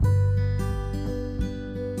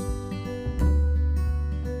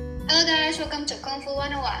Hello guys, welcome to Kung Fu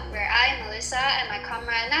 101, where I, Melissa, and my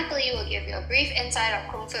comrade Natalie will give you a brief insight of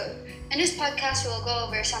Kung Fu. In this podcast, we will go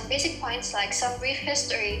over some basic points like some brief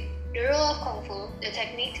history, the rule of Kung Fu, the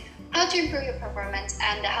technique, how to improve your performance,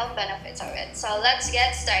 and the health benefits of it. So let's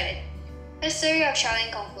get started. History of Shaolin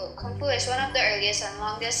Kung Fu. Kung Fu is one of the earliest and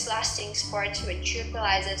longest lasting sports which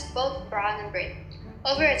utilizes both brawn and brain.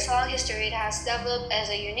 Over its long history, it has developed as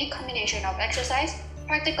a unique combination of exercise,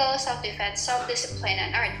 practical self-defense, self-discipline,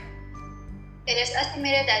 and art. It is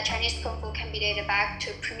estimated that Chinese Kung Fu can be dated back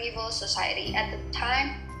to primeval society. At the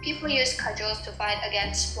time, people used cudgels to fight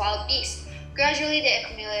against wild beasts. Gradually, they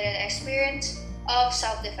accumulated experience of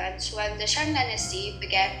self-defense. When the Shang Dynasty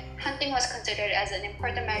began, hunting was considered as an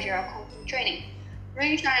important measure of Kung Fu training.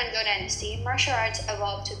 During Shang and Zhou Dynasty, martial arts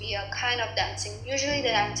evolved to be a kind of dancing. Usually, the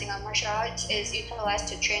dancing of martial arts is utilized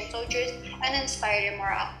to train soldiers and inspire their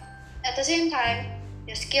morale. At the same time,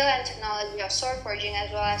 the skill and technology of sword forging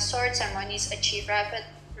as well as sword ceremonies achieved rapid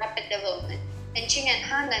development. In Qing and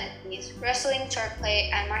Han dynasties, wrestling,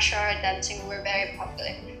 swordplay, and martial art dancing were very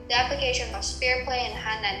popular. The application of spear play in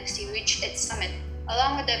Han dynasty reached its summit,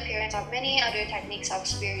 along with the appearance of many other techniques of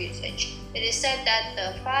spear usage. It is said that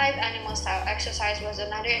the five animal style exercise was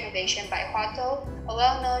another innovation by Hua Tuo, a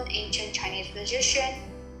well-known ancient Chinese physician,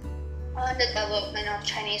 on the development of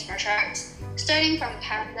Chinese martial arts. Starting from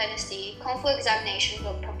Tang Dynasty, Kung Fu examinations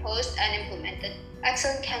were proposed and implemented.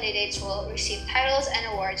 Excellent candidates will receive titles and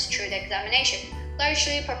awards through the examination,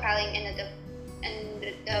 largely propelling in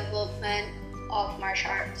the development of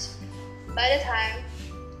martial arts. By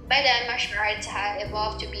then, martial arts had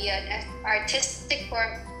evolved to be an artistic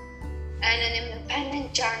form and an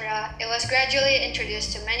independent genre. It was gradually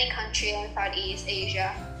introduced to many countries in Southeast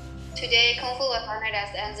Asia. Today, Kung Fu was honored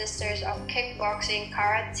as the ancestors of kickboxing,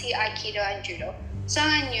 karate, aikido, and judo. Song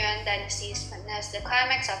and Yuan dynasties witnessed the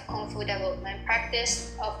climax of Kung Fu development.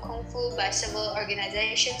 Practice of Kung Fu by civil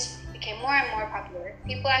organizations became more and more popular.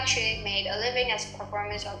 People actually made a living as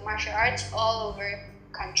performers of martial arts all over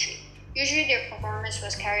the country. Usually, their performance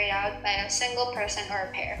was carried out by a single person or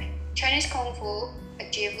a pair. Chinese Kung Fu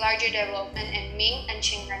achieved larger development in Ming and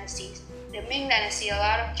Qing dynasties. The Ming dynasty, a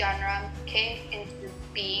lot of genre came into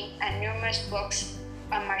being, and numerous books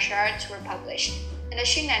on martial arts were published. In the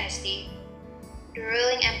Qing dynasty, the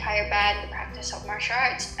ruling empire banned the practice of martial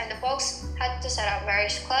arts, and the folks had to set up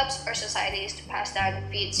various clubs or societies to pass down the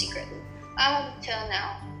feat secretly. Up until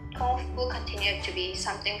now, Kung Fu continued to be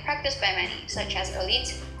something practiced by many, such as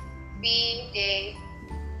elites, be they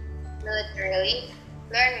militarily,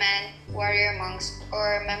 learned men, warrior monks,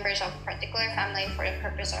 or members of a particular family for the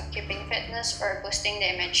purpose of keeping fitness or boosting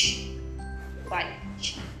the image body.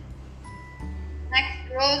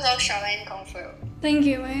 Next, rules of Shaolin Kung Fu. Thank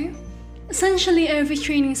you, May. Essentially, every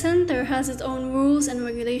training center has its own rules and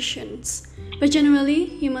regulations. But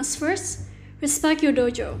generally, you must first respect your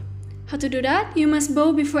dojo. How to do that? You must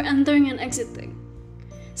bow before entering and exiting.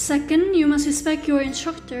 Second, you must respect your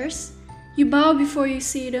instructors. You bow before you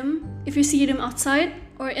see them, if you see them outside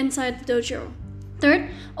or inside the dojo. Third,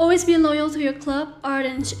 always be loyal to your club or the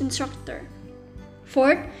instructor.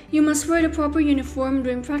 Fourth, you must wear the proper uniform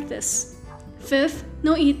during practice. Fifth,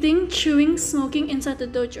 no eating, chewing, smoking inside the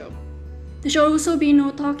dojo. There should also be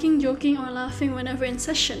no talking, joking, or laughing whenever in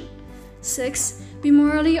session. Sixth, be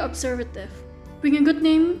morally observative. Bring a good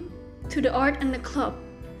name to the art and the club.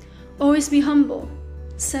 Always be humble.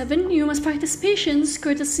 7. You must practice patience,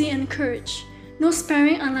 courtesy, and courage. No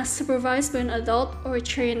sparring unless supervised by an adult or a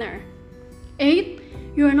trainer. 8.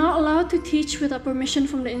 You are not allowed to teach without permission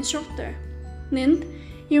from the instructor. 9.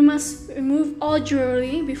 You must remove all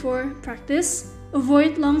jewelry before practice.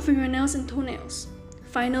 Avoid long fingernails and toenails.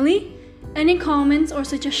 Finally, any comments or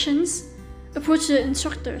suggestions, approach the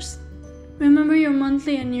instructors. Remember your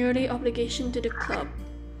monthly and yearly obligation to the club.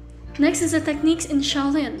 Next is the techniques in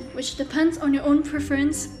Shaolin, which depends on your own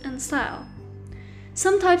preference and style.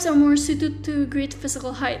 Some types are more suited to great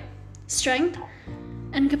physical height, strength,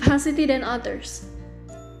 and capacity than others.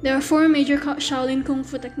 There are 4 major Shaolin Kung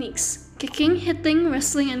Fu techniques: kicking, hitting,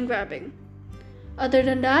 wrestling, and grabbing. Other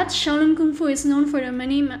than that, Shaolin Kung Fu is known for the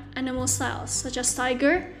many animal styles, such as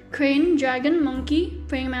tiger, crane, dragon, monkey,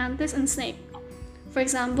 praying mantis, and snake. For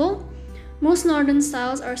example, most northern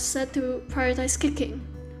styles are said to prioritize kicking,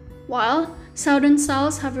 while southern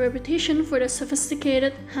styles have a reputation for the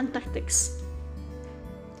sophisticated hand tactics.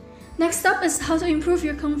 Next up is how to improve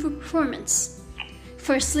your Kung Fu performance.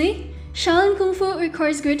 Firstly, Shaolin Kung Fu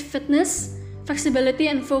requires great fitness, flexibility,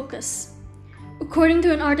 and focus. According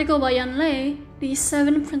to an article by Yan Lei, these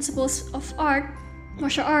 7 principles of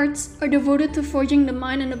martial arts, are devoted to forging the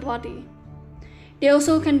mind and the body. They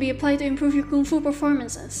also can be applied to improve your Kung Fu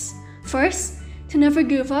performances. First, to never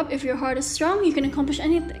give up. If your heart is strong, you can accomplish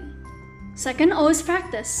anything. Second, always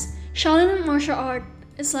practice. Shaolin martial art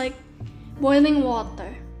is like boiling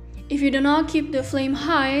water. If you do not keep the flame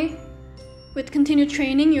high with continued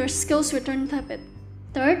training, your skills will turn tepid.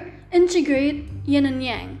 Third, integrate yin and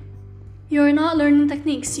yang. You are not learning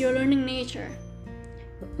techniques, you are learning nature.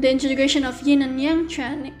 The integration of yin and yang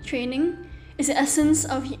training is the essence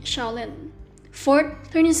of Shaolin.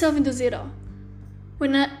 Fourth, turn yourself into zero.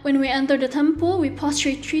 When we enter the temple, we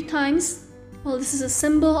prostrate 3 times. Well, this is a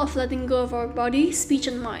symbol of letting go of our body, speech,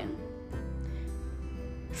 and mind.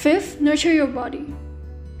 Fifth, nurture your body.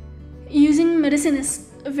 Using medicine is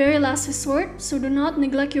a very last resort, so do not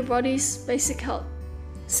neglect your body's basic health.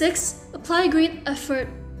 Sixth, apply great effort.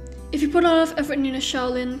 If you put a lot of effort into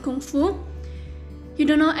Shaolin Kung Fu, you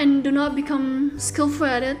do not become skillful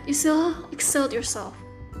at it, you still excel at yourself.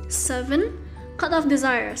 7. Cut off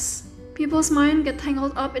desires. People's mind get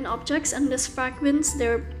tangled up in objects and this fragments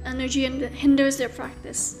their energy and hinders their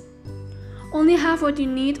practice. Only have what you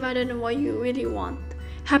need rather than what you really want.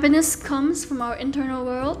 Happiness comes from our internal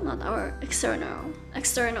world, not our external.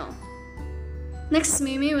 Next,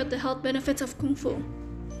 Mimi with the health benefits of Kung Fu.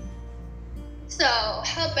 So,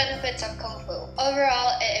 health benefits of Kung Fu.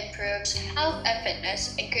 Overall, it improves health and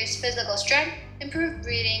fitness, increased physical strength, improved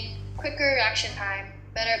breathing, quicker reaction time,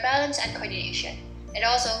 better balance and coordination. It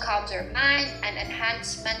also calms your mind and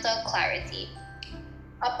enhances mental clarity.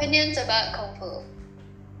 Opinions about Kung Fu.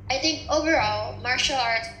 I think overall, martial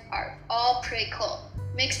arts are all pretty cool.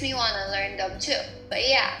 Makes me want to learn them too. But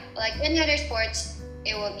yeah, like any other sports,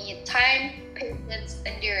 it will need time, patience,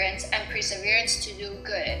 endurance, and perseverance to do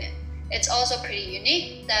good in it. It's also pretty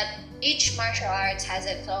unique that each martial arts has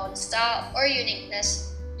its own style or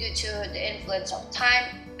uniqueness due to the influence of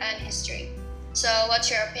time and history. So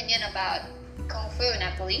what's your opinion about Kung Fu,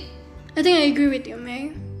 Napoli? I think I agree with you,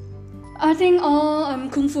 May. I think all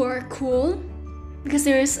Kung Fu are cool because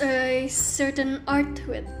there is a certain art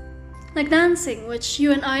to it. Like dancing, which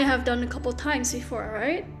you and I have done a couple times before,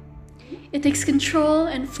 right? It takes control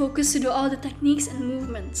and focus to do all the techniques and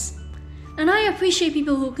movements. And I appreciate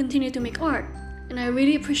people who continue to make art, and I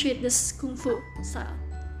really appreciate this Kung Fu style.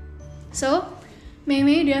 So, Mei,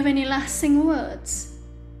 do you have any lasting words?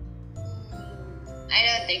 I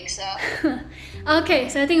don't think so. Okay,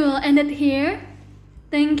 so I think we'll end it here.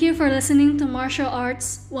 Thank you for listening to Martial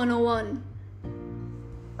Arts 101.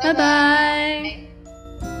 Bye-bye!